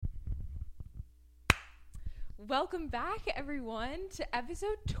Welcome back, everyone, to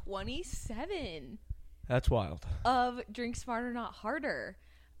episode 27 That's wild. of Drink Smarter, Not Harder.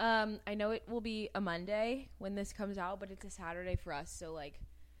 I know it will be a Monday when this comes out, but it's a Saturday for us. So,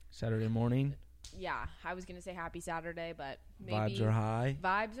 Saturday morning. yeah, I was going to say happy Saturday, but maybe Vibes are high.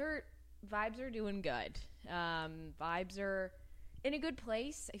 Vibes are doing good. Vibes are in a good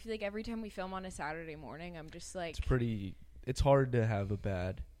place. I feel like every time we film on a Saturday morning, I'm just like... It's hard to have a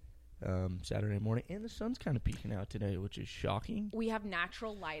bad Saturday morning. And the sun's kind of peeking out today, which is shocking. We have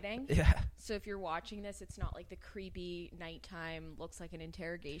natural lighting. Yeah. So if you're watching this, it's not like the creepy nighttime, looks like an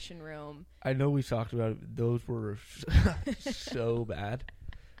interrogation room. I know we talked about it. Those were so bad.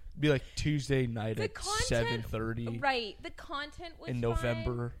 It'd be like Tuesday night at 7:30. Right. The content was in fine.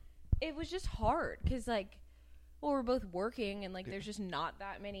 November. It was just hard because, we're both working and, there's just not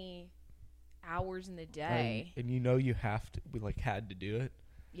that many hours in the day. And you have to, we had to do it.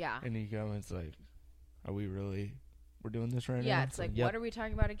 Yeah. And you go and it's like, we're doing this right now? Yeah, it's like, yep. What are we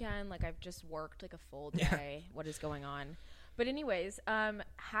talking about again? I've just worked a full day. What is going on? But anyways,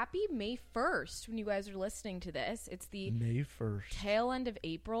 happy May 1st when you guys are listening to this. It's the May 1st. tail end of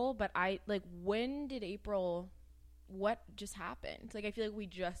April, but when did April, what just happened? I feel like we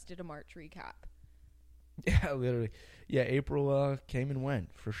just did a March recap. Yeah, literally. Yeah, April came and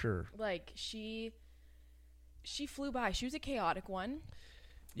went for sure. She flew by. She was a chaotic one.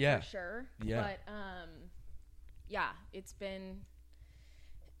 Yeah. For sure. Yeah. But yeah, it's been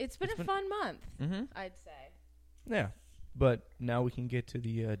a fun month, I'd say. Yeah. But now we can get to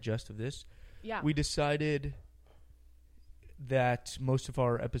the gist of this. Yeah. We decided that most of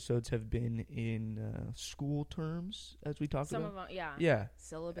our episodes have been in school terms, as we talked Some about. of them, yeah. Yeah.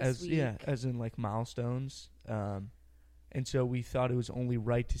 Syllabus week. Yeah, as in milestones. And so we thought it was only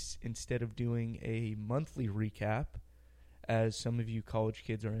right to, instead of doing a monthly recap, as some of you college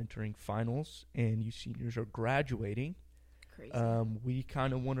kids are entering finals and you seniors are graduating. Crazy. We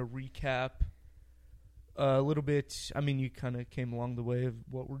kind of want to recap a little bit. I mean, you kind of came along the way of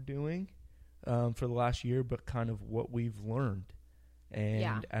what we're doing for the last year, but kind of what we've learned.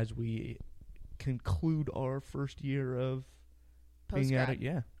 And as we conclude our first year of being at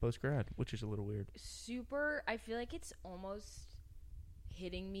it, post-grad, which is a little weird. I feel like it's almost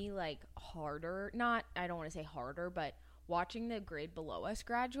hitting me harder. I don't want to say harder, but watching the grade below us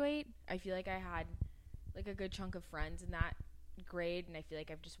graduate, I feel like I had a good chunk of friends in that grade, and I feel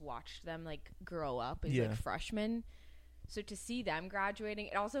like I've just watched them grow up as freshmen. So to see them graduating,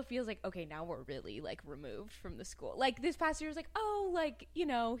 it also feels okay, now we're really removed from the school. This past year was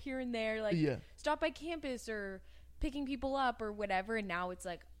here and there, stop by campus or picking people up or whatever, and now it's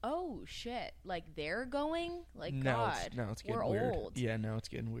oh shit, they're going, now it's getting we're weird. old. Yeah, now it's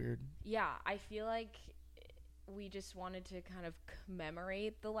getting weird. Yeah, I feel like we just wanted to kind of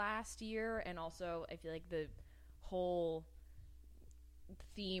commemorate the last year, and also I feel like the whole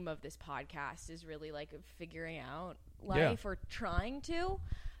theme of this podcast is really figuring out life or trying to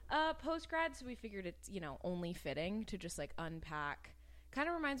post-grad, so we figured it's only fitting to just unpack. Kind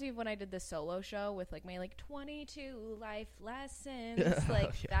of reminds me of when I did the solo show with my 22 life lessons.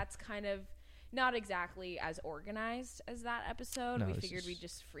 That's kind of not exactly as organized as that episode. No, we figured we'd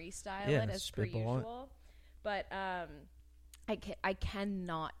just freestyle it as per spitball usual. But I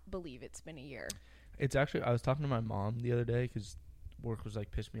cannot believe it's been a year. It's actually, I was talking to my mom the other day because work was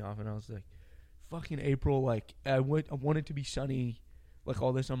pissed me off, and I was like, fucking April, I want it to be sunny,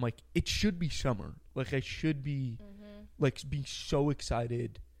 all this. I'm it should be summer. I should be being so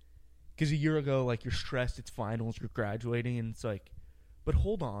excited, because a year ago, you're stressed, it's finals, you're graduating, and it's but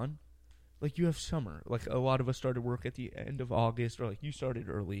hold on, you have summer. A lot of us started work at the end of August, or you started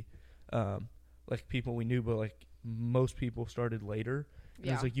early, people we knew, but most people started later.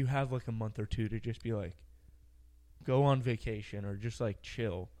 And it's you have a month or two to just be go on vacation or just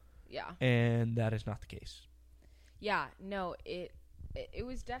chill. Yeah. And that is not the case. Yeah, no, it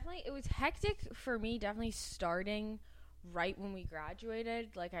was definitely, it was hectic for me, definitely starting right when we graduated.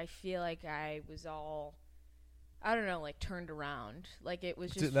 I feel I was all, I don't know, turned around. It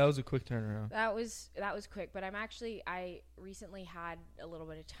was just, that was a quick turnaround. That was quick, but I recently had a little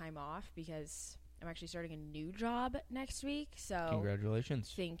bit of time off because I'm actually starting a new job next week. So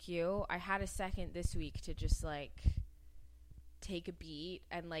congratulations. Thank you. I had a second this week to just take a beat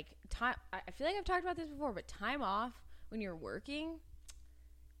and time. I feel I've talked about this before, but time off when you're working,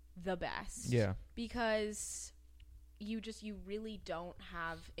 the best. Yeah. Because you really don't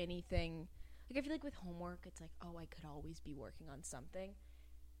have anything. I feel with homework, it's oh, I could always be working on something.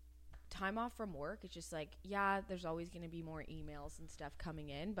 Time off from work, it's just there's always going to be more emails and stuff coming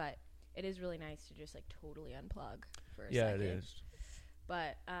in, but it is really nice to just totally unplug for a second. Yeah, it is.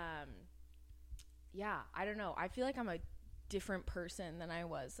 But yeah, I don't know. I feel like I'm a different person than I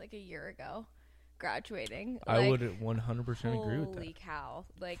was like a year ago graduating. I would 100% agree with that. Holy cow.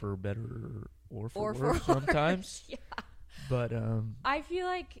 Like, for better or or for worse sometimes. Yeah. But I feel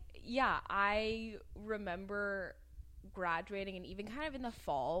like, yeah, I remember graduating and even kind of in the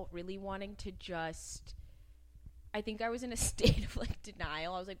fall really wanting to just, I think I was in a state of like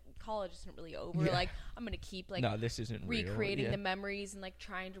denial. I was like, college isn't really over. Yeah. Like, I'm going to keep like no, this isn't recreating real. the memories and like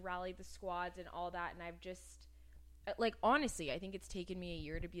trying to rally the squads and all that. And I've just, like, honestly, I think it's taken me a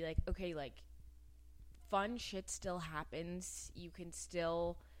year to be like, okay, like, fun shit still happens. You can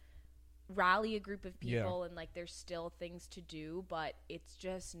still rally a group of people and like there's still things to do, but it's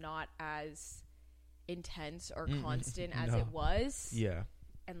just not as intense or constant as it was. Yeah.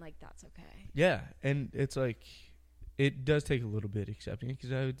 And like that's okay. Yeah, and it's like it does take a little bit accepting it,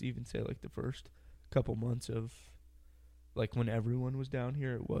 because I would even say like the first couple months of like when everyone was down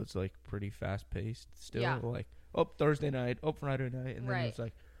here, it was like pretty fast paced still. Yeah. Like, oh, Thursday night, oh, Friday night, and then Right. it's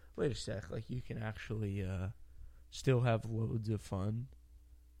like, wait a sec, like you can actually still have loads of fun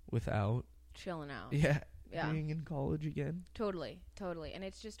without Chilling out. yeah Yeah. being in college again. Totally. And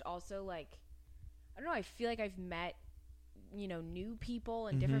it's just also like, I don't know, I feel like I've met, you know, new people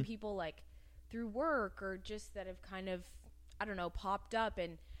and different people like through work or just that have kind of, I don't know, popped up,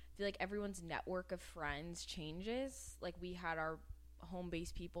 and I feel like everyone's network of friends changes. Like we had our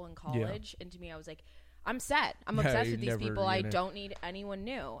home-based people in college, and to me I was like, I'm set. I'm obsessed with these people. I don't need anyone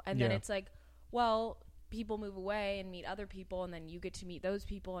new. And then it's like, well, people move away and meet other people, and then you get to meet those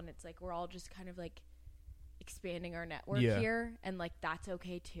people, and it's like we're all just kind of like expanding our network here, and like that's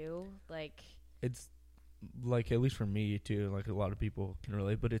okay too. Like it's like, at least for me too, like a lot of people can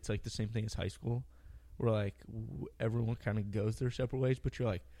relate, but it's like the same thing as high school, where like everyone kind of goes their separate ways, but you're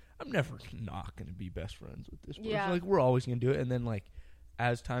like, I'm never not gonna be best friends with this person. Like we're always gonna do it, and then like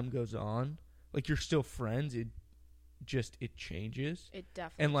as time goes on, like you're still friends. It changes. it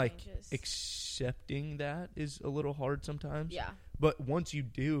definitely And like changes. accepting that is a little hard sometimes. Yeah. But once you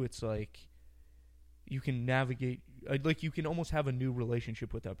do, it's like you can navigate. Like you can almost have a new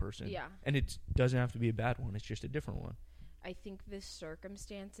relationship with that person. Yeah. And it doesn't have to be a bad one. It's just a different one. I think the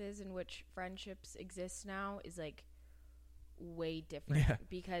circumstances in which friendships exist now is like way different. Yeah.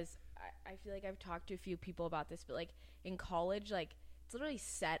 Because I feel like I've talked to a few people about this, but like in college, like it's literally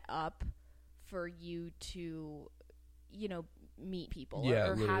set up for you to, you know, meet people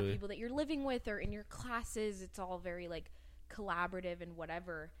or have people that you're living with or in your classes. It's all very like collaborative and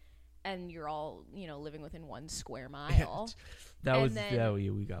whatever. And you're all, you know, living within 1 square mile.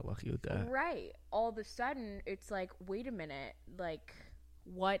 We got lucky with that. Right. All of a sudden, it's like, wait a minute, like,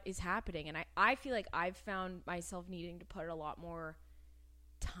 what is happening? And I feel like I've found myself needing to put a lot more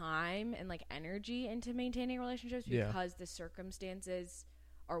time and, like, energy into maintaining relationships because the circumstances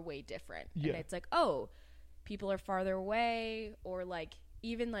are way different. Yeah. And it's like, oh, people are farther away, or, like,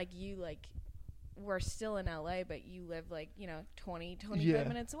 even, like, you, like, we're still in LA, but you live like, you know, 25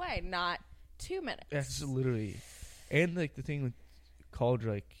 minutes away, not 2 minutes. That's literally, and like the thing with college,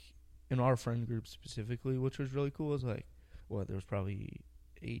 like in our friend group specifically, which was really cool, is like, well, there was probably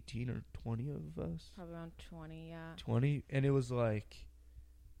 18 or 20 of us. Probably around 20, yeah. 20, and it was like,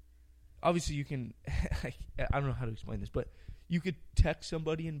 obviously you can, like, I don't know how to explain this, but you could text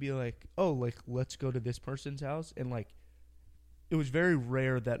somebody and be like, oh, like, let's go to this person's house, and like, it was very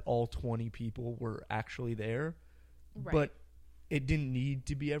rare that all 20 people were actually there, but it didn't need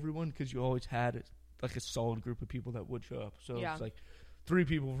to be everyone, because you always had like a solid group of people that would show up. So it's like 3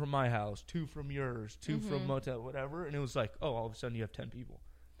 people from my house, 2 from yours, 2 from motel, whatever. And it was like, oh, all of a sudden you have 10 people.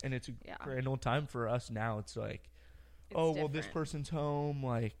 And it's a grand old time. For us now, it's like, well, this person's home.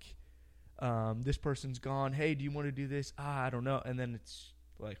 Like, this person's gone. Hey, do you want to do this? I don't know. And then it's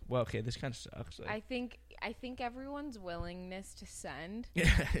like, well, okay, this kind of sucks. Like, I think everyone's willingness to send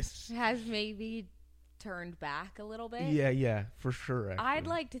yes. has maybe turned back a little bit. Yeah, for sure. Actually. I'd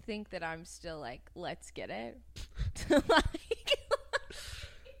like to think that I'm still like, let's get it. Like,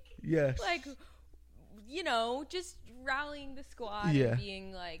 yes. Like, you know, just rallying the squad and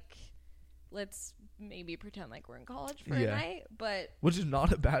being like, let's maybe pretend like we're in college for a night. But which is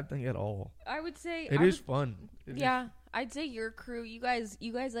not a bad thing at all. I would say it is fun. I'd say your crew, you guys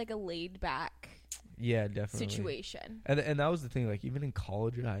like a laid back definitely situation. And that was the thing, like even in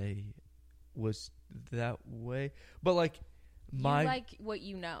college I was that way. But like you like what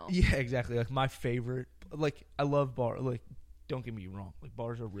you know. Yeah, exactly. Like my favorite, like I love bar, like don't get me wrong, like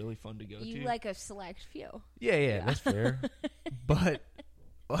bars are really fun to go to. You like a select few. Yeah, that's fair. But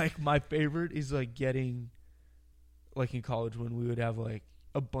like my favorite is like getting, like in college when we would have like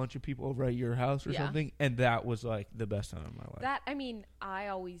a bunch of people over at your house or something, and that was like the best time of my life. That, I mean, I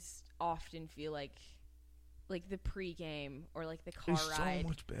always often feel like the pregame or like the car It's ride. so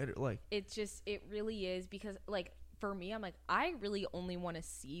much better. Like It's just, it really is, because like for me, I'm like, I really only want to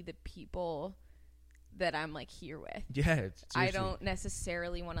see the people that I'm like here with. yeah, it's I seriously. don't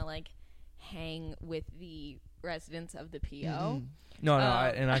necessarily want to like hang with the residents of the PO. Mm-mm. No,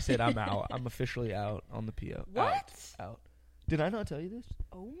 I said I'm out. I'm officially out on the PO. What? Out. Did I not tell you this?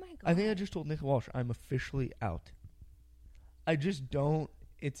 Oh my god. I think I just told Nick Walsh I'm officially out. I just don't.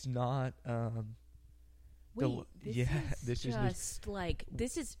 It's not. Wait, this is just like,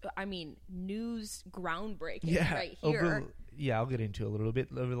 this is, I mean, news groundbreaking yeah, right here. I'll get into it a little bit.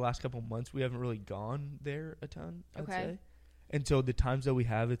 Over the last couple of months, we haven't really gone there a ton, I'd say. And so the times that we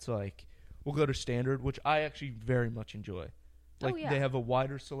have, it's like, we'll go to Standard, which I actually very much enjoy. Like, they have a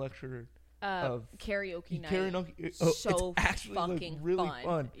wider selection of karaoke night. So it's actually fucking like really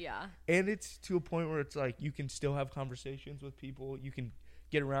fun. Yeah. And it's to a point where it's like, you can still have conversations with people. You can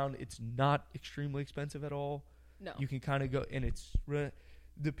get around. It's not extremely expensive at all. No. You can kind of go, and it's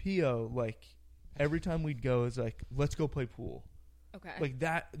the PO, like, every time we'd go is like, let's go play pool. Okay. Like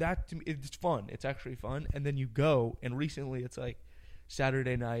that to me, it's fun. It's actually fun. And then you go, and recently it's like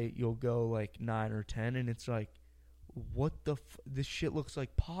Saturday night, you'll go like 9 or 10, and it's like, what the this shit looks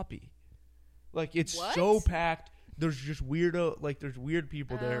like Poppy. Like, it's so packed. There's just there's weird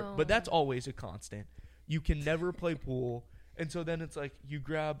people there, but that's always a constant. You can never play pool. And so then it's like, you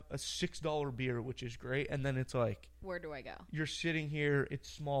grab a $6 beer, which is great, and then it's like, where do I go? You're sitting here, it's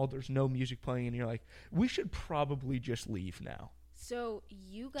small, there's no music playing, and you're like, we should probably just leave now. So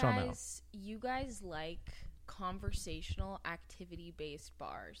you guys like conversational activity-based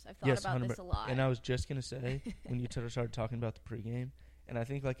bars. I've thought about this a lot. And I was just going to say, when you started talking about the pregame, and I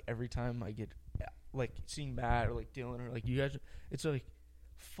think like every time I get like seeing Matt or like Dylan or like you guys, it's like,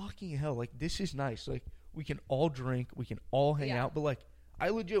 fucking hell, like this is nice. Like, we can all drink, we can all hang out, but like, I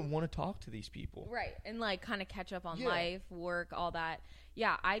legit want to talk to these people. Right. And like kind of catch up on life, work, all that.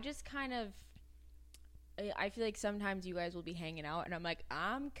 Yeah, I just kind of, I feel like sometimes you guys will be hanging out and I'm like,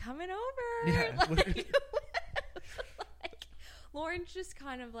 I'm coming over. Yeah. Like, Lauren's just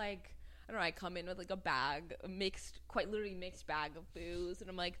kind of like, I don't know, I come in with like a bag, quite literally mixed bag of booze, and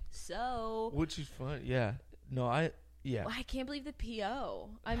I'm like, so. Which is fun, yeah. No, yeah. I can't believe the PO.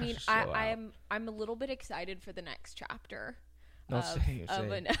 I mean, So I'm a little bit excited for the next chapter. No,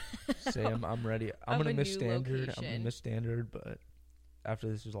 same. I'm ready. I'm gonna miss Standard. Location. I'm gonna miss Standard, but after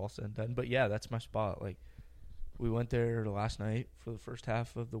this is all said and done. But yeah, that's my spot. Like, we went there last night for the first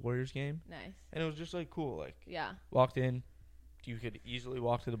half of the Warriors game. Nice. And it was just like cool. Like, yeah. Walked in, you could easily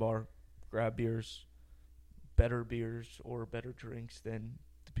walk to the bar, grab better beers or better drinks than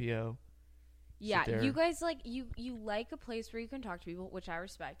the PO. Yeah, you guys like you like a place where you can talk to people, which I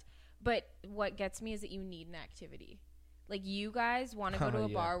respect. But what gets me is that you need an activity. Like, you guys want to go to a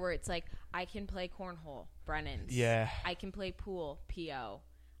bar where it's like, I can play cornhole, Brennan's. Yeah. I can play pool, PO.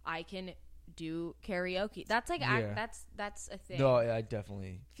 I can do karaoke. That's like that's a thing. No, I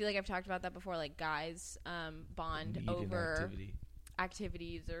definitely feel like I've talked about that before. Like, guys bond over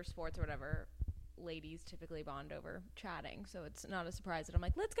activities or sports or whatever. Ladies typically bond over chatting, so it's not a surprise that I'm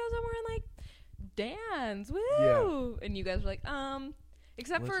like, let's go somewhere and like dance, woo! Yeah. And you guys were like,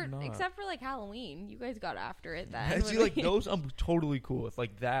 except for like Halloween, you guys got after it then. Yeah, see, like those, I'm totally cool with.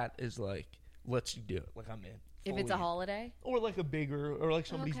 Like, that is like, let's do it. Like, I'm in. If it's a holiday, or like a bigger, or like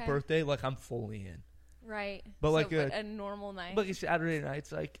somebody's birthday, like I'm fully in. Right. But so, like a normal night, like a Saturday night,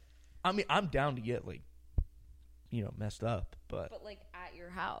 it's like, I mean, I'm down to get like, messed up, but like at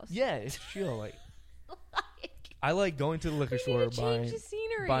your house. Yeah, it's chill. Like, I like going to the liquor store,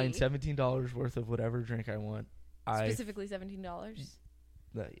 buying $17 worth of whatever drink I want. Specifically $17.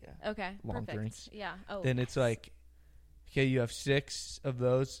 Yeah. Okay. Long perfect. drinks. Yeah. Oh. Then it's like, okay, you have 6 of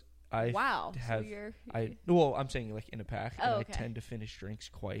those. Wow. Have, so I'm saying like in a pack, and I tend to finish drinks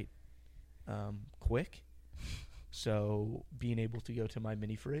quite quick. So being able to go to my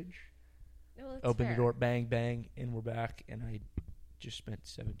mini fridge, open the door, bang, bang, and we're back, and I just spent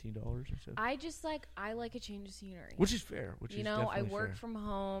 $17 or so. I like a change of scenery, which is fair. I work from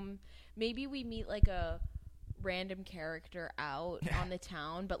home. Maybe we meet like a random character out on the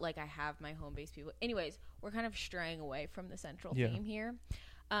town, but like I have my home base people. Anyways, we're kind of straying away from the central theme here.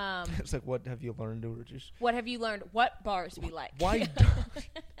 It's like, what have you learned? Or just what have you learned? What bars do we like? Why?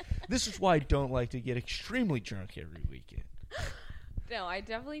 This is why I don't like to get extremely drunk every weekend. No, I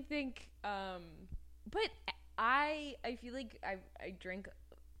definitely think. But I feel like I drink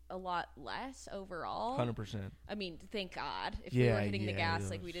a lot less overall. 100%. I mean, thank God. If we were hitting the gas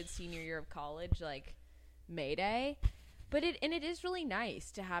like we did senior year of college, like Mayday. But it is really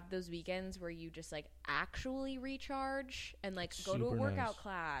nice to have those weekends where you just like actually recharge and like go to a workout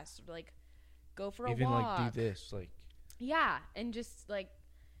class, or like go for a even walk. like do this, like yeah, and just like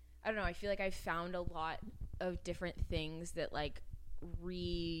I don't know, I feel like I've found a lot of different things that like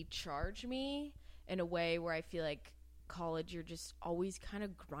recharge me in a way where I feel like college you're just always kind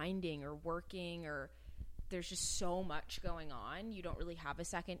of grinding or working, or there's just so much going on. You don't really have a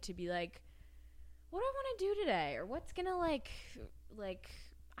second to be like, what do I want to do today, or what's gonna like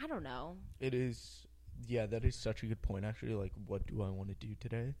I don't know. It is, yeah, that is such a good point actually. Like, what do I want to do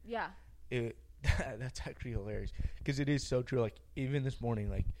today? Yeah, that's actually hilarious because it is so true. Like, even this morning,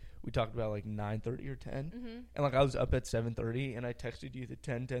 like we talked about like 9:30 or 10, and like I was up at 7:30 and I texted you at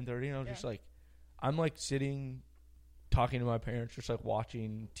 10:30 and I was just like, I'm like sitting talking to my parents, just like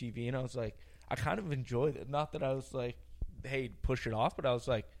watching TV, and I was like, I kind of enjoyed it. Not that I was like, hey, push it off, but I was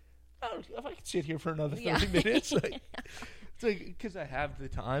like, oh, if I could sit here for another 30 minutes, like, it's like, because I have the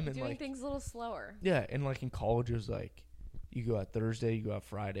time. And doing like, things a little slower. Yeah, and like in college, it was like, you go out Thursday, you go out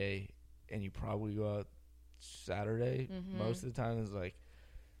Friday, and you probably go out Saturday. Most of the time, it's like,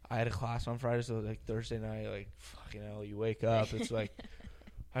 I had a class on Friday, so like Thursday night, like, fucking hell, you wake up, it's like,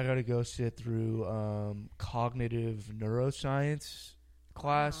 I got to go sit through cognitive neuroscience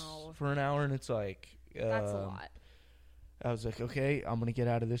class for an hour, and it's like, that's a lot. I was like, okay, I'm going to get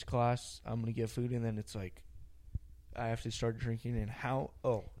out of this class. I'm going to get food. And then it's like, I have to start drinking. And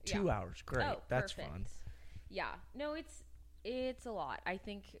 2 hours. Great. That's perfect. fun. Yeah. No, it's a lot. I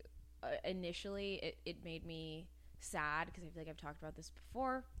think initially it made me sad because I feel like I've talked about this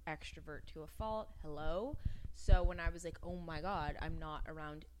before. Extrovert to a fault. Hello. So when I was like, oh my God, I'm not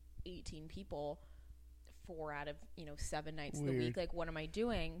around 18 people 4 out of 7 nights of the week. Like, what am I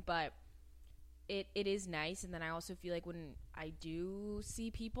doing? But it is nice, and then I also feel like when I do see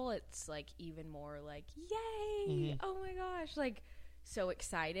people, it's like even more like, yay, oh my gosh, like so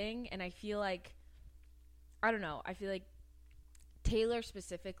exciting. And I feel like, I don't know, I feel like Taylor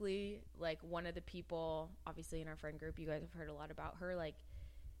specifically, like one of the people, obviously in our friend group, you guys have heard a lot about her, like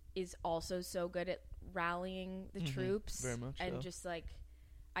is also so good at rallying the troops. Very much and so. Just like,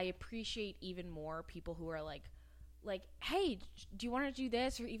 I appreciate even more people who are like, hey, do you want to do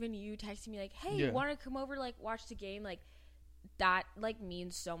this? Or even you texting me like, hey, you want to come over, like watch the game? Like that like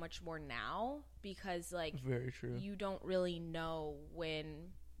means so much more now, because like, very true, you don't really know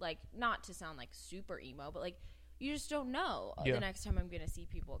when, like, not to sound like super emo, but like you just don't know the next time I'm gonna see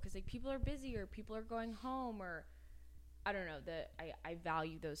people, because like people are busy or people are going home, or I don't know, I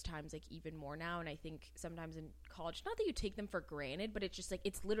value those times like even more now. And I think sometimes in college, not that you take them for granted, but it's just like,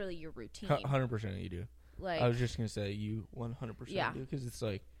 it's literally your routine. 100% you do. Like, I was just going to say you 100% do, because it's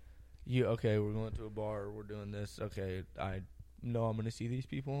like, okay, we're going to a bar, we're doing this, okay, I know I'm going to see these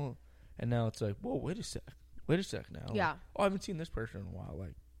people, and now it's like, whoa, wait a sec now. Yeah. Like, I haven't seen this person in a while,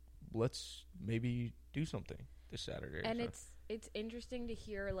 like, let's maybe do something this Saturday. And it's interesting to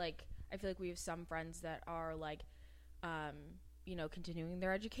hear, like, I feel like we have some friends that are like, continuing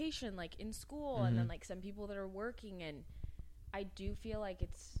their education, like in school, and then like some people that are working, and I do feel like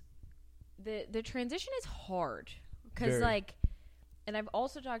it's the transition is hard, because like, and I've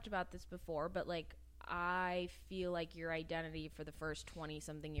also talked about this before, but like I feel like your identity for the first 20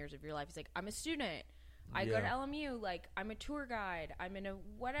 something years of your life is like, I'm a student, I go to LMU, like I'm a tour guide, I'm in a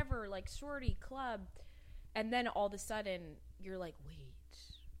whatever, like sorority club, and then all of a sudden you're like, wait,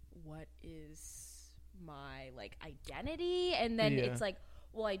 what is my like identity? And then it's like,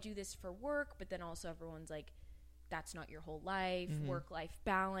 well, I do this for work, but then also everyone's like, that's not your whole life, work-life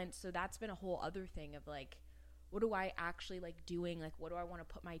balance. So that's been a whole other thing of like, what do I actually like doing? Like, what do I want to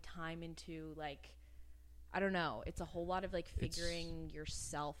put my time into? Like, I don't know. It's a whole lot of like figuring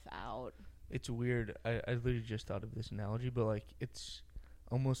yourself out. It's weird. I literally just thought of this analogy, but like, it's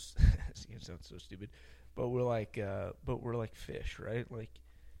almost, it sounds so stupid, but we're like fish, right? Like,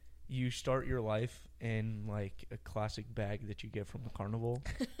 you start your life in like a classic bag that you get from the carnival,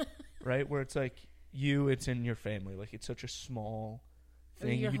 right? Where it's like, it's in your family, like it's such a small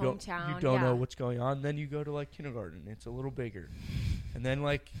thing, your you hometown, don't know what's going on. Then you go to like kindergarten, it's a little bigger, and then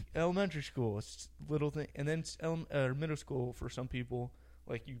like elementary school, it's little thing, and then middle school for some people,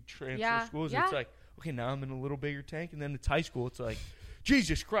 like you transfer schools, it's like, okay, now I'm in a little bigger tank. And then it's high school, it's like,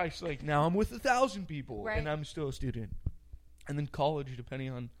 Jesus Christ, like now I'm with 1,000 people, and I'm still a student. And then college,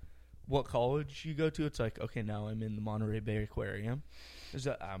 depending on what college you go to, it's like, okay, now I'm in the Monterey Bay Aquarium. There's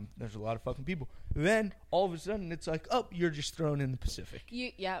a lot of fucking people. Then all of a sudden, it's like, oh, you're just thrown in the Pacific.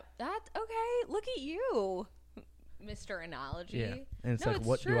 That's okay. Look at you, Mr. Analogy. Yeah, and it's like,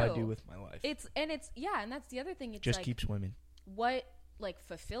 what do I do with my life? And that's the other thing. It's just like, keep swimming. What like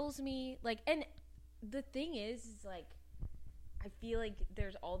fulfills me, like, and the thing is like, I feel like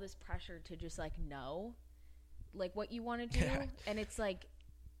there's all this pressure to just like know like what you want to do, and it's like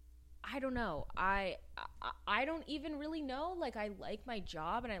I don't know. I don't even really know. Like I like my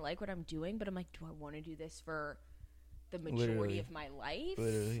job and I like what I'm doing, but I'm like, do I want to do this for the majority of my life?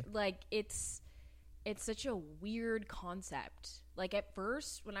 Literally. Like it's such a weird concept. Like at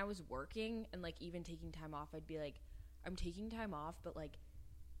first when I was working and like even taking time off, I'd be like, I'm taking time off, but like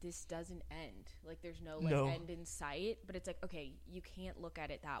this doesn't end. Like there's no end in sight. But it's like, okay, you can't look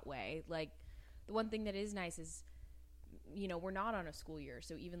at it that way. Like the one thing that is nice is, you know, we're not on a school year,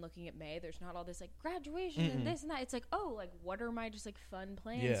 so even looking at May, there's not all this like graduation and this and that. It's like, oh, like what are my just like fun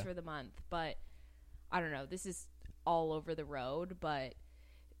plans for the month? But I don't know, this is all over the road, but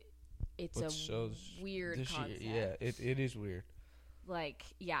it's weird concept. It is weird. Like,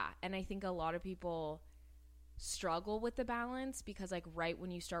 yeah, and I think a lot of people struggle with the balance because like right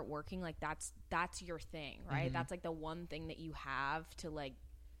when you start working, like that's your thing, right? That's like the one thing that you have to like,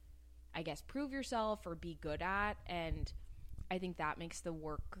 I guess, prove yourself or be good at. And I think that makes the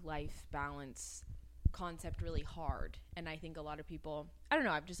work-life balance concept really hard. And I think a lot of people, I don't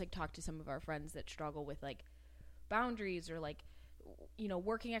know, I've just like talked to some of our friends that struggle with like boundaries or like, you know,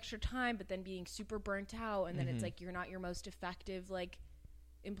 working extra time but then being super burnt out, and then it's like you're not your most effective like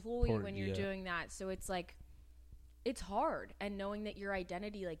employee when you're doing that. So it's like it's hard, and knowing that your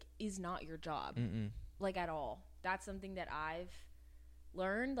identity like is not your job like at all. That's something that I've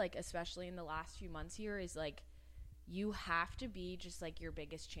learned, like especially in the last few months here, is like you have to be just like your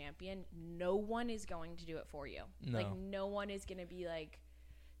biggest champion. No one is going to do it for you. Like no one is going to be like,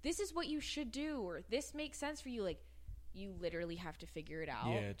 this is what you should do, or this makes sense for you. Like you literally have to figure it out.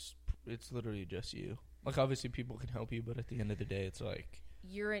 Yeah, it's literally just you. Like obviously people can help you, but at the end of the day it's like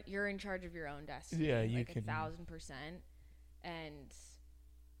you're in charge of your own destiny. Yeah, you like can 1,000%. And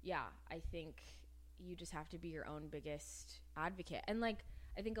yeah, I think you just have to be your own biggest advocate. And like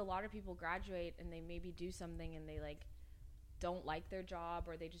I think a lot of people graduate and they maybe do something and they like don't like their job,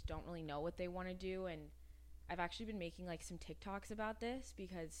 or they just don't really know what they want to do. And I've actually been making like some TikToks about this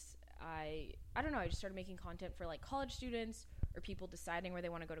because I don't know, I just started making content for like college students or people deciding where they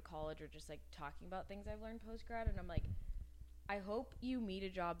want to go to college, or just like talking about things I've learned post grad. And I'm like, I hope you meet a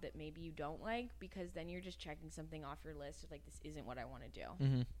job that maybe you don't like, because then you're just checking something off your list of like, this isn't what I want to do.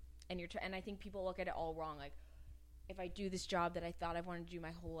 And and I think people look at it all wrong. Like if I do this job that I thought I wanted to do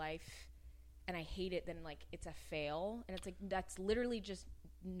my whole life and I hate it, then like it's a fail. And it's like, that's literally just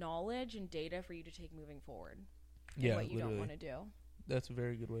knowledge and data for you to take moving forward. Yeah, what you literally. don't want to do. That's a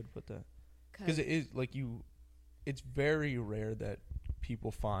very good way to put that. Because it is like it's very rare that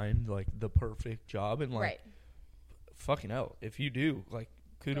people find like the perfect job, and like fucking hell, if you do, like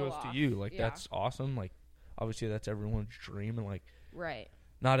kudos to you. Like that's awesome. Like obviously that's everyone's dream, and like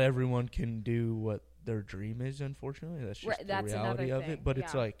not everyone can do what their dream is, unfortunately. That's just the reality of it. But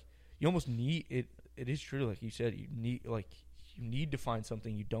it's like you almost need it. It is true, like you said, you need to find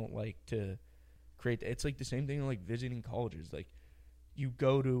something you don't like to create. It's like the same thing like visiting colleges. Like you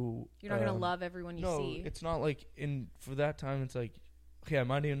go to, you're not gonna love everyone you see. No, it's not like for that time. It's like, okay, I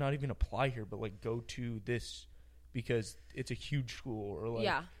might not even apply here, but like go to this because it's a huge school, or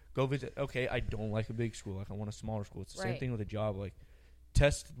like go visit. Okay, I don't like a big school. Like I want a smaller school. It's the same thing with a job. Like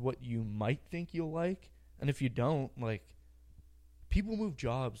test what you might think you'll like, and if you don't, like people move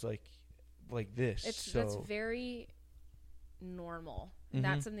jobs like this. That's very normal.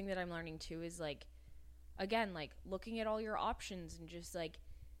 That's something that I'm learning too, is like, again, like looking at all your options and just like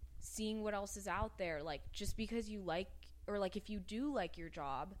seeing what else is out there. Like just because you like, or like if you do like your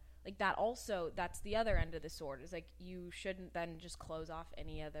job, like that also, that's the other end of the sword, is like you shouldn't then just close off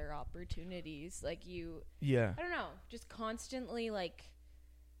any other opportunities. Like I don't know, just constantly like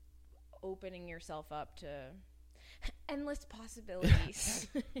opening yourself up to endless possibilities.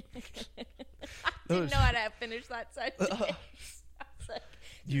 I didn't know how to finish that sentence. Like,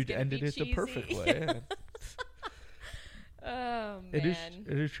 you'd ended it the perfect way. Oh man,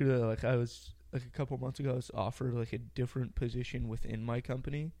 it is true that like I was like a couple months ago I was offered like a different position within my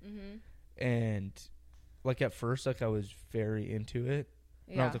company, and like at first like I was very into it,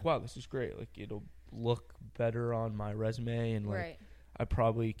 and I was like, wow, this is great, like it'll look better on my resume, and like I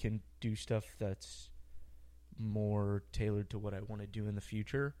probably can do stuff that's more tailored to what I want to do in the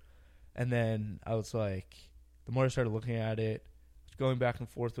future. And then I was like, the more I started looking at it, I was going back and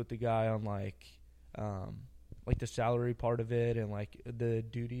forth with the guy on like the salary part of it and like the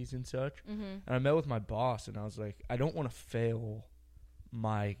duties and such. And I met with my boss, and I was like, I don't want to fail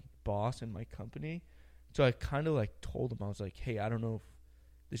my boss and my company. So I kind of like told him, I was like, hey, I don't know if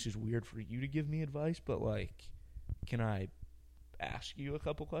this is weird for you to give me advice, but like, can I ask you a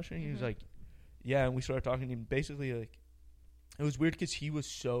couple questions? He was like, yeah. And we started talking, and basically like it was weird because he was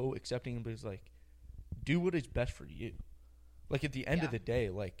so accepting, but he's like, do what is best for you. Like, at the end of the day,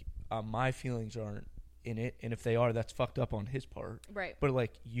 like, my feelings aren't in it, and if they are, that's fucked up on his part. Right. But,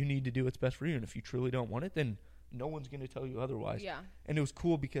 like, you need to do what's best for you, and if you truly don't want it, then no one's going to tell you otherwise. Yeah. And it was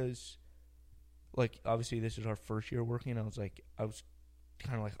cool because, like, obviously this is our first year working, and I was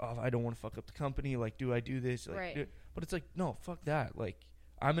kind of like, oh, I don't want to fuck up the company. Like, do I do this? Like, right. But it's like, no, fuck that. Like,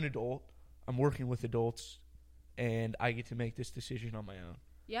 I'm an adult. I'm working with adults, and I get to make this decision on my own.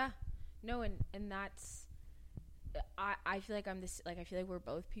 Yeah. No, and that's... I feel like I'm this, like, I feel like we're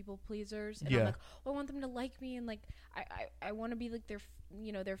both people pleasers, and I'm like, oh, I want them to like me, and like I want to be like their,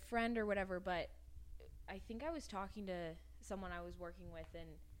 you know, their friend or whatever. But I think I was talking to someone I was working with, and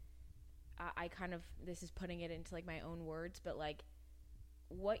I kind of, this is putting it into like my own words, but like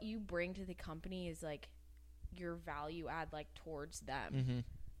what you bring to the company is like your value add, like, towards them. Mm-hmm.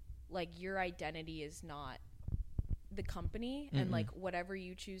 Like, your identity is not the company, and like whatever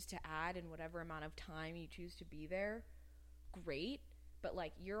you choose to add and whatever amount of time you choose to be there, great, but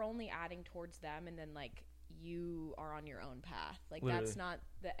like you're only adding towards them, and then like you are on your own path. Like, literally, that's not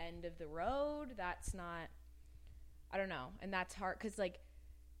the end of the road. That's not, I don't know. And that's hard because like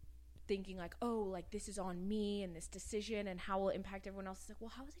thinking like, oh, like this is on me and this decision and how will it impact everyone else. It's like,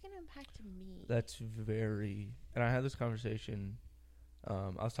 well, how is it going to impact me? That's very, and I had this conversation, I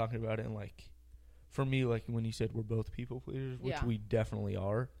was talking about it, and like, for me, like, when you said we're both people pleasers, which we definitely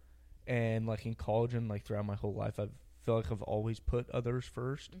are, and like in college and like throughout my whole life, I feel like I've always put others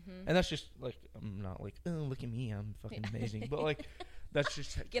first, and that's just like, I'm not like, oh, look at me, I'm fucking amazing, but like, that's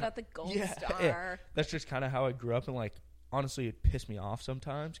just get out the gold star. Yeah. That's just kind of how I grew up, and like, honestly, it pissed me off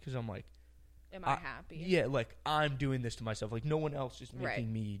sometimes because I'm like, am I happy? Yeah, like, I'm doing this to myself, like no one else is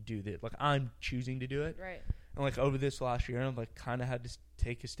making me do this, like I'm choosing to do it, right? And like over this last year, I've like kind of had to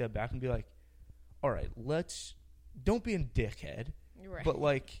take a step back and be like, all right, don't be a dickhead, right, but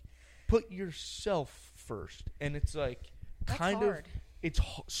like put yourself first. And it's like, that's kind hard. of, it's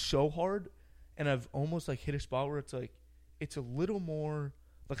so hard. And I've almost like hit a spot where it's like, it's a little more,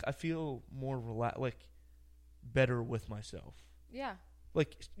 like I feel more like better with myself. Yeah.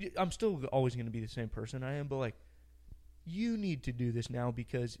 Like, I'm still always going to be the same person I am, but like, you need to do this now,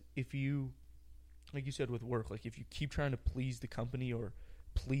 because if you, like you said with work, like if you keep trying to please the company or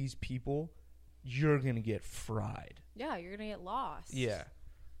please people, you're going to get fried. Yeah, you're going to get lost. Yeah.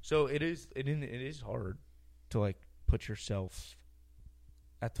 So it is hard to like put yourself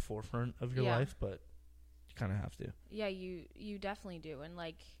at the forefront of your life, but you kind of have to. Yeah, you definitely do. And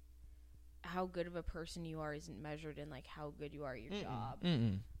like, how good of a person you are isn't measured in like how good you are at your job.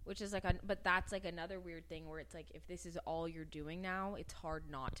 Which is like, but that's like another weird thing where it's like, if this is all you're doing now, it's hard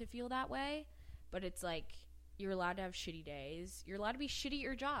not to feel that way. But it's like, you're allowed to have shitty days. You're allowed to be shitty at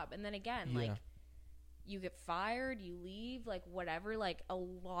your job. And then again, like, you get fired, you leave, like, whatever. Like, a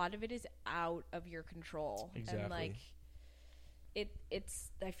lot of it is out of your control. Exactly. And, like,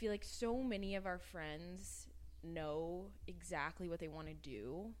 it's, I feel like so many of our friends know exactly what they want to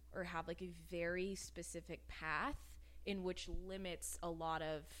do or have, like, a very specific path in which limits a lot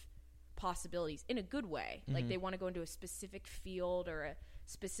of possibilities in a good way. Like, they want to go into a specific field or a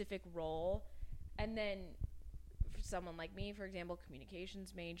specific role. And then for someone like me, for example,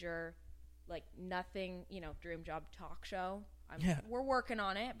 communications major, like nothing, you know, dream job talk show. We're working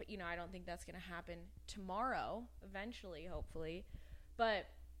on it, but, you know, I don't think that's going to happen tomorrow, eventually, hopefully. But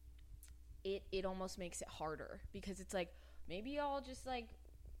it almost makes it harder because it's like, maybe I'll just like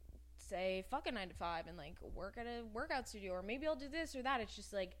say fuck a 9 to 5 and like work at a workout studio, or maybe I'll do this or that. It's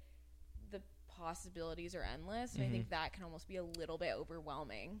just like the possibilities are endless. And I think that can almost be a little bit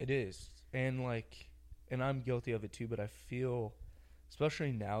overwhelming. It is. And like, and I'm guilty of it too, but I feel,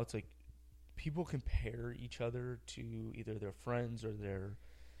 especially now, it's like people compare each other to either their friends or their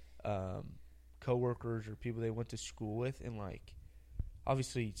coworkers or people they went to school with, and like,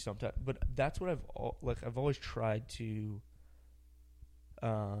 obviously sometimes, but that's what I've always tried to,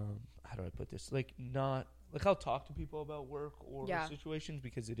 how do I put this? Like, not, like, I'll talk to people about work or situations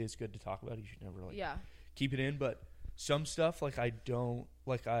because it is good to talk about. You should never like keep it in, but some stuff, like,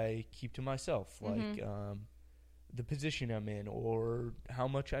 I keep to myself, like, the position I'm in or how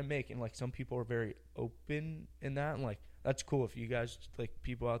much I make. And like, some people are very open in that, and like, that's cool if you guys, like,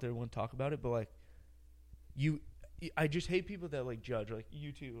 people out there want to talk about it, but like, I just hate people that like judge, like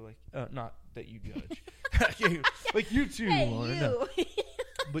you two, like, not that you judge, like you two, hey, Lauren, no.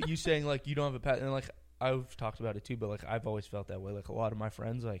 But you saying like you don't have a path, and like, I've talked about it too, but like, I've always felt that way. Like, a lot of my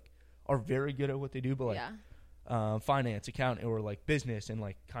friends like are very good at what they do, but like finance, accounting, or like business, and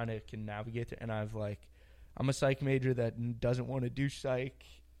like kind of can navigate it. And I'm a psych major that doesn't want to do psych.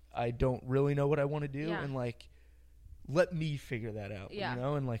 I don't really know what I want to do, and like, let me figure that out. Yeah. You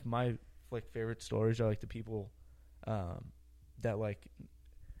know, and like my like favorite stories are like the people that like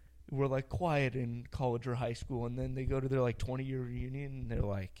were like quiet in college or high school, and then they go to their like 20-year reunion and they're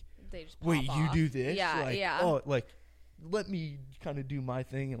like, They just wait, pop you off. do this? Yeah, like, yeah. Oh, like let me kind of do my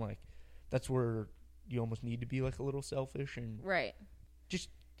thing, and like that's where you almost need to be like a little selfish and Right. just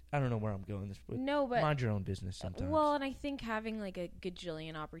I don't know where I'm going this, but No, but mind your own business sometimes. well, and I think having like a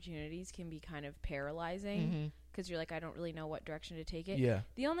gajillion opportunities can be kind of paralyzing because you're like, I don't really know what direction to take it. Yeah.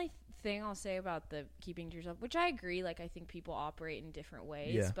 The only thing I'll say about the keeping to yourself, which I agree, like I think people operate in different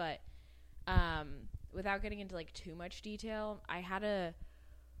ways, Yeah. but without getting into like too much detail, I had a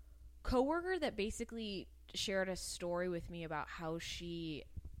coworker that basically shared a story with me about how she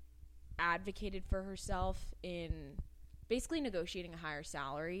advocated for herself in basically negotiating a higher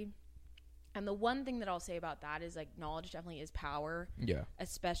salary. And the one thing that I'll say about that is like knowledge definitely is power. Yeah.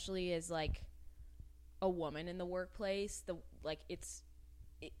 Especially as like a woman in the workplace.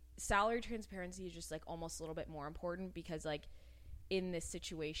 Salary transparency is just like almost a little bit more important because like in this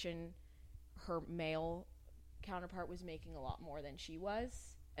situation her male counterpart was making a lot more than she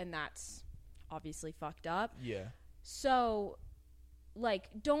was, and that's obviously fucked up. Yeah. So like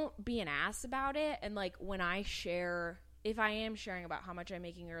don't be an ass about it, and like when I share, if I am sharing about how much I'm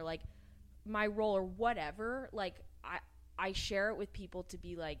making or like my role or whatever, like I share it with people to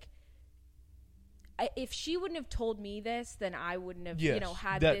be like, if she wouldn't have told me this, then I wouldn't have, Yes.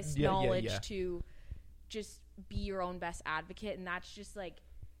 had That- this yeah, knowledge yeah. to just be your own best advocate. And that's just like,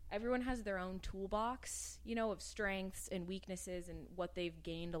 everyone has their own toolbox, of strengths and weaknesses and what they've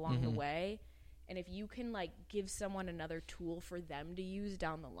gained along the way. And if you can like give someone another tool for them to use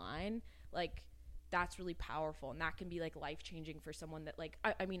down the line, like that's really powerful, and that can be like life changing for someone that like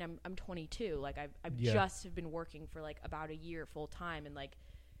I mean I'm 22, like I've just have been working for like about a year full time, and like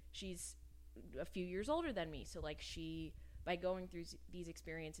she's a few years older than me, so like she, by going through these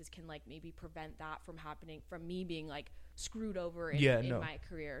experiences, can like maybe prevent that from happening, from me being like screwed over in my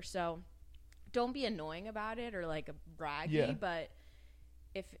career. So don't be annoying about it or like braggy, but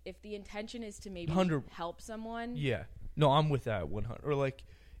if the intention is to maybe help someone, no, I'm with that 100. Or like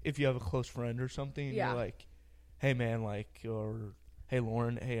if you have a close friend or something, and you're like, hey man, like, or hey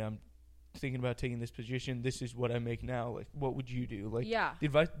Lauren, hey, I'm thinking about taking this position, this is what I make now, like what would you do? Like the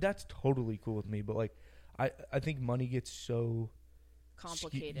advice, that's totally cool with me, but like I think money gets so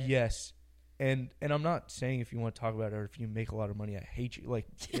complicated. Yes. And I'm not saying if you want to talk about it or if you make a lot of money, I hate you. Like,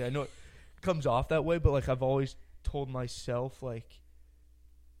 I know it comes off that way, but like I've always told myself, like,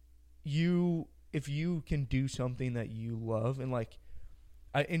 if you can do something that you love, and like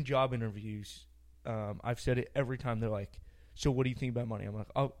in job interviews, I've said it every time. They're like, so what do you think about money? I'm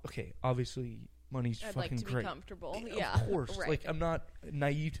like, oh, okay, obviously money's I'd fucking like to great. Be comfortable. Of course. Right. Like I'm not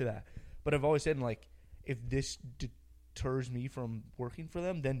naive to that, but I've always said, like, if this deters me from working for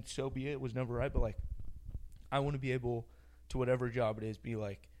them, then so be it. It was never right, but like I want to be able to, whatever job it is, be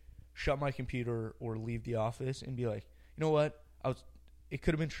like, shut my computer or leave the office and be like, you know what, it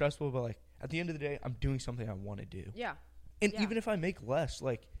could have been stressful, but like at the end of the day, I'm doing something I want to do. And even if I make less,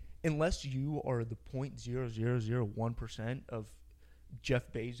 like, unless you are the 0.0001% of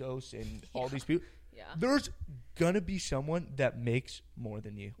Jeff Bezos and all these people, there's gonna be someone that makes more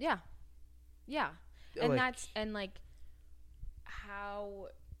than you. And like, that's, and like how,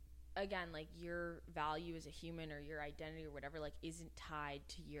 again, like your value as a human or your identity or whatever, like isn't tied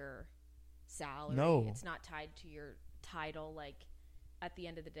to your salary. No. It's not tied to your title. Like at the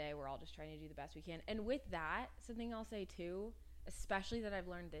end of the day, we're all just trying to do the best we can. And with that, something I'll say too, especially that I've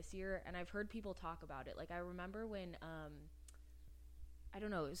learned this year, and I've heard people talk about it. Like I remember when, I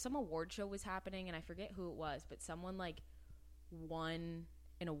don't know, some award show was happening, and I forget who it was, but someone like won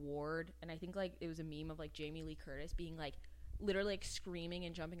an award, and I think like it was a meme of like Jamie Lee Curtis being like literally like screaming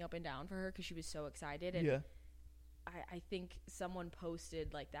and jumping up and down for her because she was so excited. And I think someone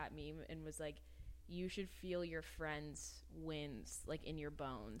posted like that meme and was like, you should feel your friends' wins like in your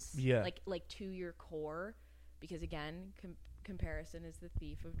bones, like to your core, because again, comparison is the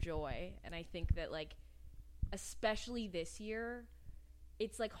thief of joy. And I think that like especially this year,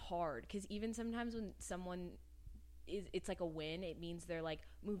 it's like hard because even sometimes when someone it's like a win, it means they're like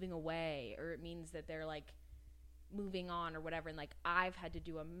moving away, or it means that they're like moving on or whatever. And like I've had to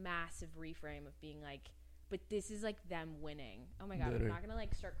do a massive reframe of being like, but this is like them winning. Oh my god, I'm not gonna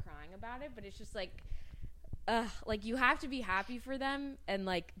like start crying about it, but it's just like you have to be happy for them. And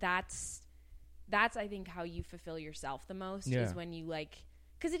like that's I think how you fulfill yourself the most is when you like,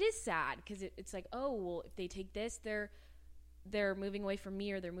 because it is sad, because it's like, oh well, if they take this, they're moving away from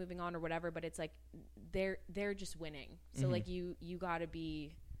me, or they're moving on or whatever, but it's like they're just winning. So like you gotta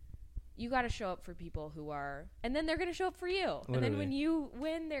be you got to show up for people who are, and then they're going to show up for you. Literally. And then when you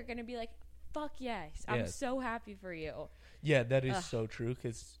win, they're going to be like, fuck yes, I'm so happy for you. Yeah, that is so true,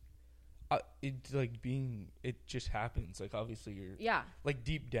 because it's like it just happens. Like, obviously you're like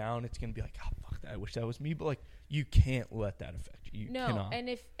deep down it's gonna be like, oh fuck that, I wish that was me, but like you can't let that affect you. You cannot. And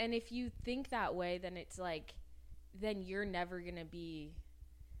if you think that way, then it's like, then you're never gonna be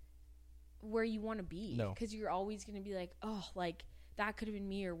where you want to be. No, because you're always gonna be like, oh, like that could have been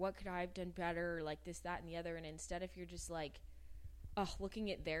me, or what could I have done better, or like this, that, and the other. And instead, if you're just like,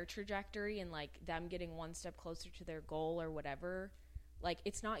 looking at their trajectory and like them getting one step closer to their goal or whatever, like,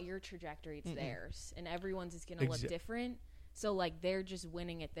 it's not your trajectory, it's theirs, and everyone's is gonna look different. So like, they're just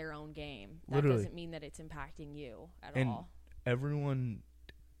winning at their own game. That doesn't mean that it's impacting you at all. Everyone,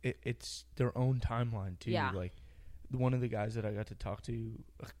 it's their own timeline too. Like, one of the guys that I got to talk to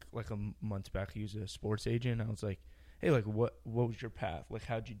like a month back, he was a sports agent. I was like, hey, like what was your path? Like,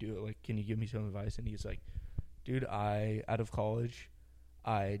 how'd you do it? Like, can you give me some advice? And he's like, dude, out of college,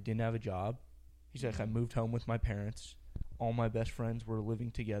 I didn't have a job. He's like, I moved home with my parents. All my best friends were living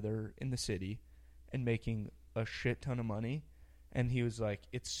together in the city and making a shit ton of money. And he was like,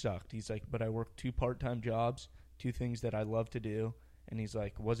 it sucked. He's like, but I worked 2 part-time jobs, 2 things that I love to do. And he's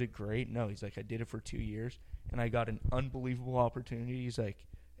like, was it great? No. He's like, I did it for 2 years and I got an unbelievable opportunity. He's like,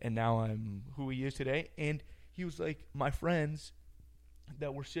 and now I'm who he is today. And he was like, my friends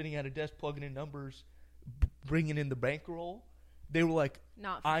that were sitting at a desk plugging in numbers, bringing in the bankroll, they were like,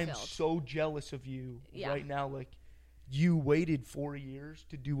 I'm so jealous of you right now. Like, you waited 4 years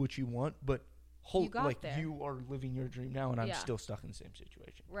to do what you want, but you are living your dream now, and I'm still stuck in the same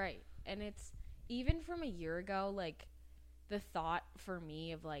situation. Right. And it's, even from a year ago, like, the thought for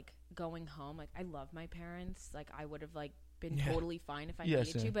me of like going home, like, I love my parents, like, I would have like been totally fine if I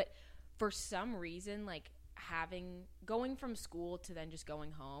needed to, but for some reason, like, going from school to then just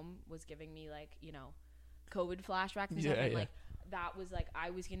going home was giving me like, you know, COVID flashbacks or something. Like, that was like,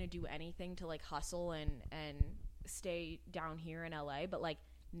 I was gonna do anything to like hustle and stay down here in LA, but like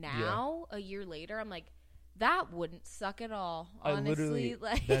now a year later, I'm like, that wouldn't suck at all, honestly.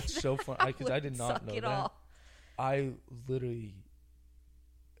 Like, that's so fun, because I did not know that all. I literally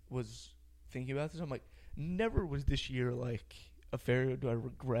was thinking about this. I'm like, never was this year like a failure. Do I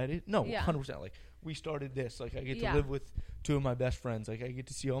regret it? No, 100%. Like, we started this, like, I get to live with 2 of my best friends, like, I get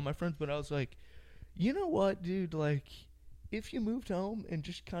to see all my friends. But I was like, you know what, dude, like, if you moved home and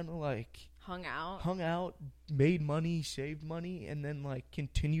just kind of like hung out, made money, saved money, and then like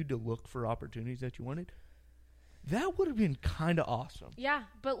continued to look for opportunities that you wanted, that would have been kind of awesome. Yeah,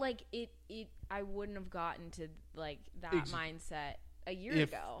 but like I wouldn't have gotten to like that mindset a year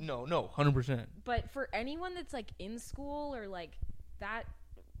ago. No, 100%. But for anyone that's like in school or like that,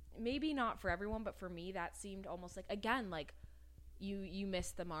 maybe not for everyone, but for me, that seemed almost like, again, like, you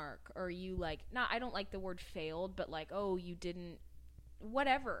missed the mark, or you like, not, I don't like the word failed, but like, oh, you didn't,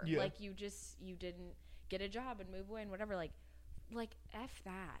 whatever. Yeah. Like, you didn't get a job and move away and whatever. Like F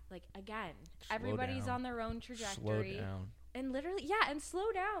that. Like, again, everybody's on their own trajectory. Slow down. And literally, and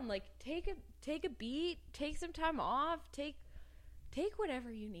slow down. Like, take a beat, take some time off, take whatever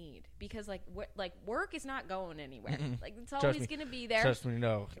you need, because like work is not going anywhere. Like, it's always going to be there. Trust me,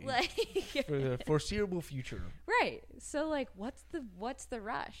 no. Like, for the foreseeable future. Right. So like, what's the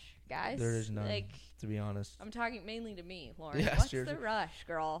rush, guys? There is none, like, to be honest. I'm talking mainly to me, Lauren. Yeah, what's seriously. The rush,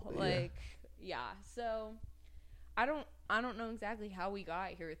 girl? Like, So I don't know exactly how we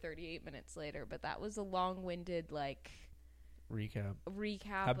got here 38 minutes later, but that was a long-winded like recap.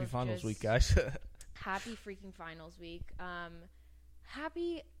 Happy finals week, guys. Happy freaking finals week.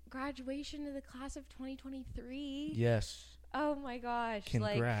 Happy graduation to the class of 2023. Yes. Oh my gosh.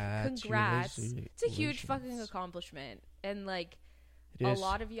 Congrats. It's a huge fucking accomplishment. And like, a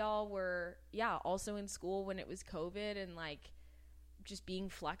lot of y'all were, also in school when it was COVID, and like just being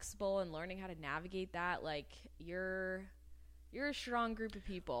flexible and learning how to navigate that. Like, you're a strong group of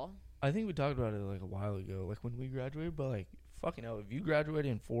people. I think we talked about it like a while ago, like when we graduated, but like, fucking hell, if you graduated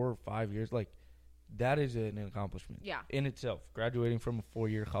in 4 or 5 years, like, that is an accomplishment in itself. Graduating from a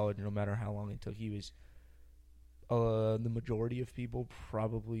 4-year college, no matter how long it took you, is the majority of people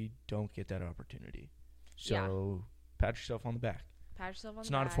probably don't get that opportunity. So pat yourself on the back.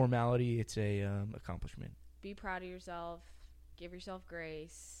 It's not a formality. It's a accomplishment. Be proud of yourself. Give yourself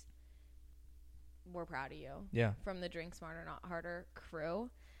grace. We're proud of you. Yeah. From the Drink Smarter Not Harder crew.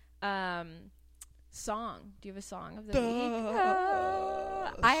 Song. Do you have a song of the week?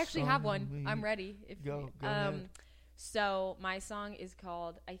 I actually have one. I'm ready. Go ahead. So my song is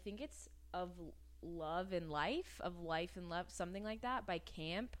called, I think it's Of Love and Life, something like that, by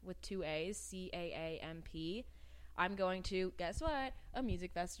Camp with 2 A's, CAAMP. I'm going to, guess what, a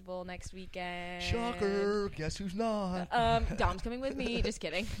music festival next weekend. Shocker. Guess who's not? Dom's coming with me. Just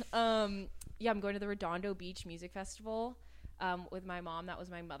kidding. Yeah, I'm going to the Redondo Beach Music Festival with my mom. That was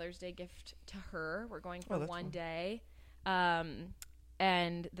my Mother's Day gift to her. We're going for one day.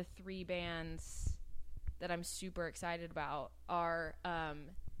 And the 3 bands that I'm super excited about are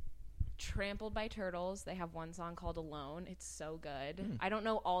Trampled by Turtles. They have one song called Alone. It's so good. I don't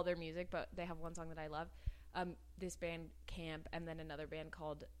know all their music, but they have one song that I love. This band Camp, and then another band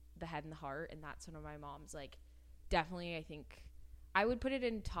called The Head and the Heart, and that's one of my mom's, like, definitely, I think I would put it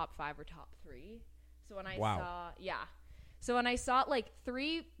in top 5 or top 3. So when I saw like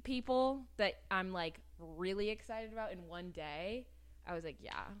 3 people that I'm like really excited about in one day, I was like,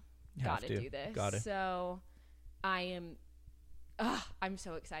 gotta do this. So I'm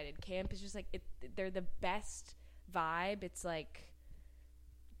so excited. Camp is just like they're the best vibe. It's like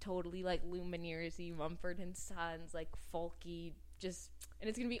totally like Lumineers-y, Mumford and Sons, like folky, and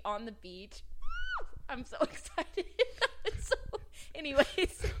it's gonna be on the beach. I'm so excited.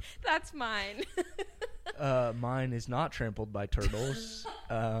 Anyways, that's mine. Mine is not Trampled by Turtles.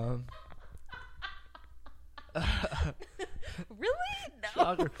 Really? No.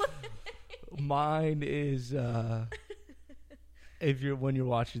 Shocker. Mine is when you're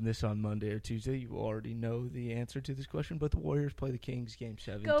watching this on Monday or Tuesday, you already know the answer to this question. But the Warriors play the Kings Game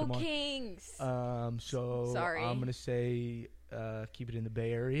 7 Go tomorrow. Kings! So sorry, I'm gonna say keep it in the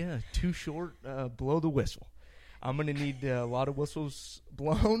Bay Area. Too short. Blow the whistle. I'm going to need a lot of whistles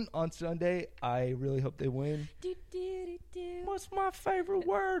blown on Sunday. I really hope they win. What's my favorite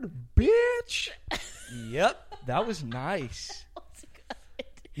word? Bitch. Yep. That was nice.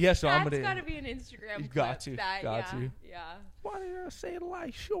 Yeah, so I'm going to. That's got to be an Instagram clip. Got to. Yeah. Why did I say it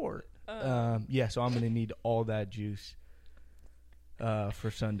like short? Yeah, so I'm going to need all that juice for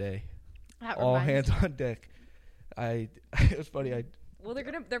Sunday. All hands on deck. It was funny. Well,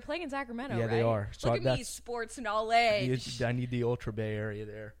 they're playing in Sacramento, yeah, right? They are. So look at me, sports knowledge. I need the Ultra Bay area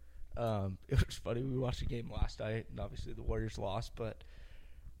there. It was funny. We watched the game last night, and obviously the Warriors lost, but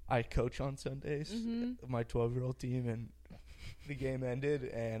I coach on Sundays, my 12-year-old team, and the game ended,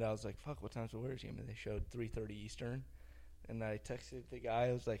 and I was like, fuck, what time's the Warriors game? And they showed 3:30 Eastern, and I texted the guy.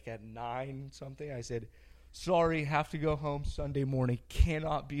 I was like, at 9 something, I said, sorry, have to go home Sunday morning.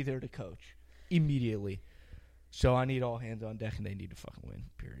 Cannot be there to coach immediately. So I need all hands on deck, and they need to fucking win,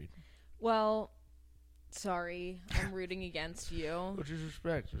 period. Well, sorry. I'm rooting against you. Which is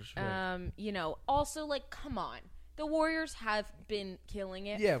respect. Also, like, come on. The Warriors have been killing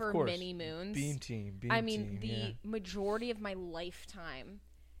it for many moons. Beam team. The majority of my lifetime,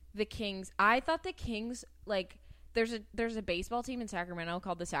 the Kings. I thought the Kings, like, there's a baseball team in Sacramento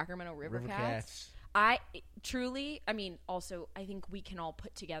called the Sacramento River Cats. I think we can all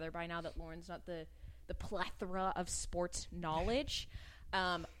put together by now that Lauren's not the plethora of sports knowledge.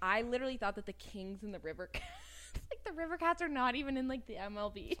 I literally thought that the Kings and the River Cats, like the River Cats are not even in like the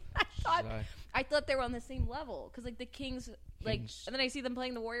MLB. I thought they were on the same level because like the Kings, like, and then I see them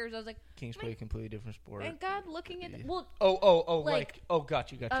playing the Warriors. I was like, Kings play a completely different sport. Thank God, looking at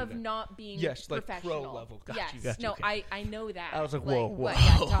got you. Not being like professional. Pro level. Got you. No, okay. I know that. I was like, whoa.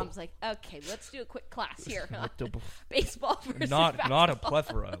 Yeah, Tom's like, okay, let's do a quick class here. Baseball versus basketball. Not a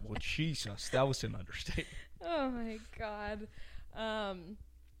plethora. Well, Jesus, that was an understatement. Oh my God.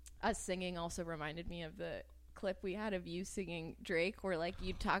 Us singing also reminded me of the clip we had of you singing Drake, where like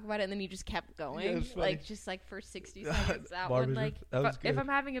you'd talk about it and then you just kept going, like just like for 60 seconds. That one, like, if I'm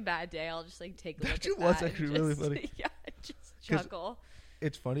having a bad day, I'll just like take a look at that. It was actually really funny. Yeah, just chuckle.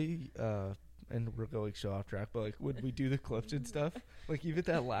 It's funny, and we're going so off track, but like when we do the clips and stuff, like even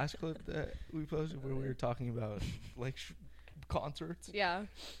that last clip that we posted where we were talking about like concerts. Yeah.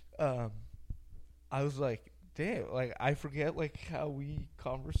 I was like, damn, like I forget like how we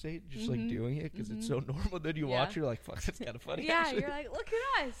conversate just like doing it because it's so normal. Then you watch, you're like, fuck, that's kind of funny. Yeah, actually. You're like, look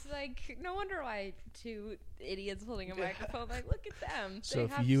at us. Like, no wonder why 2 idiots holding a microphone. Like, look at them. So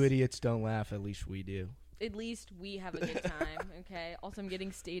if you idiots don't laugh, at least we do. At least we have a good time. Okay. Also, I'm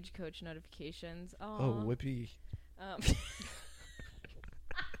getting Stagecoach notifications. Oh, whippy.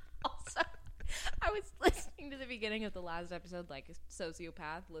 Also, I was listening to the beginning of the last episode, like a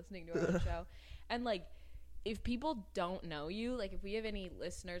sociopath listening to our own show, and like, if people don't know you, like if we have any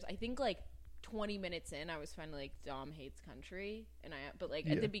listeners, I think like 20 minutes in, I was finally like, Dom hates country, but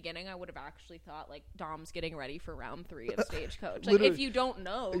at the beginning, I would have actually thought like Dom's getting ready for round 3 of Stagecoach. Like if you don't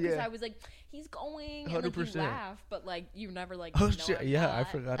know, because I was like, he's going, 100%. And like you laugh, but like you never like. Oh shit! Yeah, I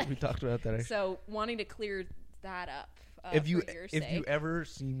forgot we talked about that. So wanting to clear that up. If you ever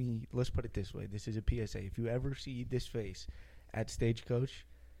see me, let's put it this way: this is a PSA. If you ever see this face at Stagecoach,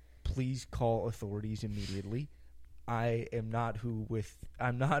 please call authorities immediately. I'm not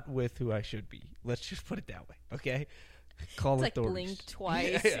with who I should be. Let's just put it that way, okay? Call it's like authorities. blink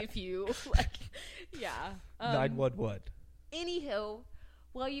twice if you like. Yeah. 911. Anywho,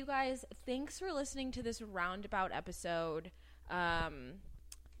 well, you guys, thanks for listening to this roundabout episode.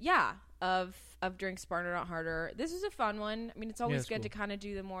 Of Drink Smarter Not Harder. This is a fun one. I mean, it's always good cool to kind of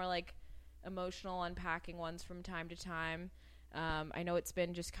do the more like emotional unpacking ones from time to time. I know it's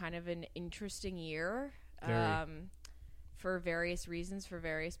been just kind of an interesting year for various reasons for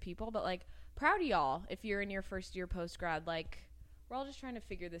various people, but like proud of y'all if you're in your first year post grad. Like we're all just trying to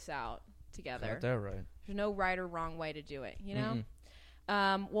figure this out together. Got that right. There's no right or wrong way to do it, you know?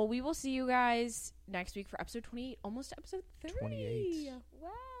 Well, we will see you guys next week for episode 28, almost episode 30. 28.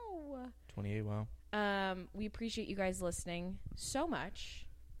 Wow. 28, wow. We appreciate you guys listening so much,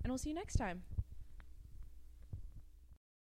 and we'll see you next time.